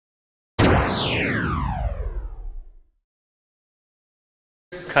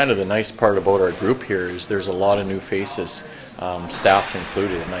kind of the nice part about our group here is there's a lot of new faces, staff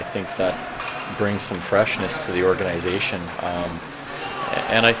included, and I think that brings some freshness to the organization.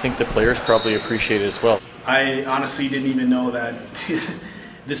 And I think the players probably appreciate it as well. I honestly didn't even know that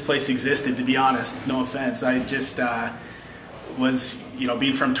this place existed, to be honest. No offense. I just was,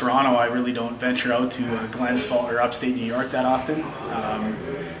 being from Toronto, I really don't venture out to Glens Falls or upstate New York that often.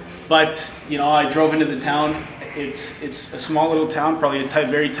 But I drove into the town. It's a small little town, probably a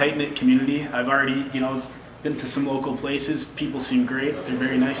very tight-knit community. I've already, been to some local places. People seem great. They're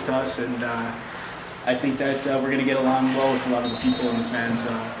very nice to us, and I think that we're going to get along well with a lot of the people and the fans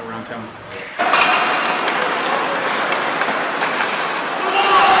around town.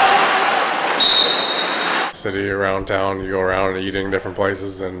 City around town, you go around eating different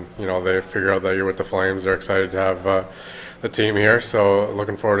places, and they figure out that you're with the Flames. They're excited to have the team here, so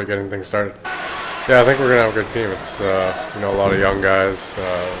looking forward to getting things started. Yeah, I think we're gonna have a good team. It's a lot of young guys,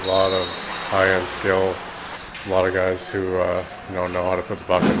 a lot of high-end skill, a lot of guys who know how to put the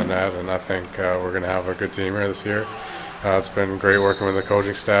puck in the net, and I think we're gonna have a good team here this year. It's been great working with the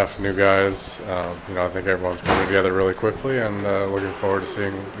coaching staff, new guys. I think everyone's coming together really quickly, and looking forward to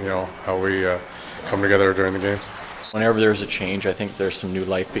seeing how we come together during the games. Whenever there's a change, I think there's some new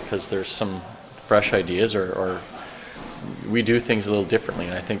life because there's some fresh ideas or we do things a little differently,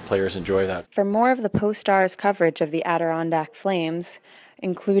 and I think players enjoy that. For more of the Post-Stars coverage of the Adirondack Flames,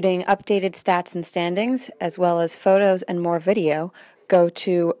 including updated stats and standings, as well as photos and more video, go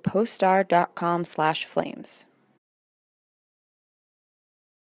to poststar.com/flames.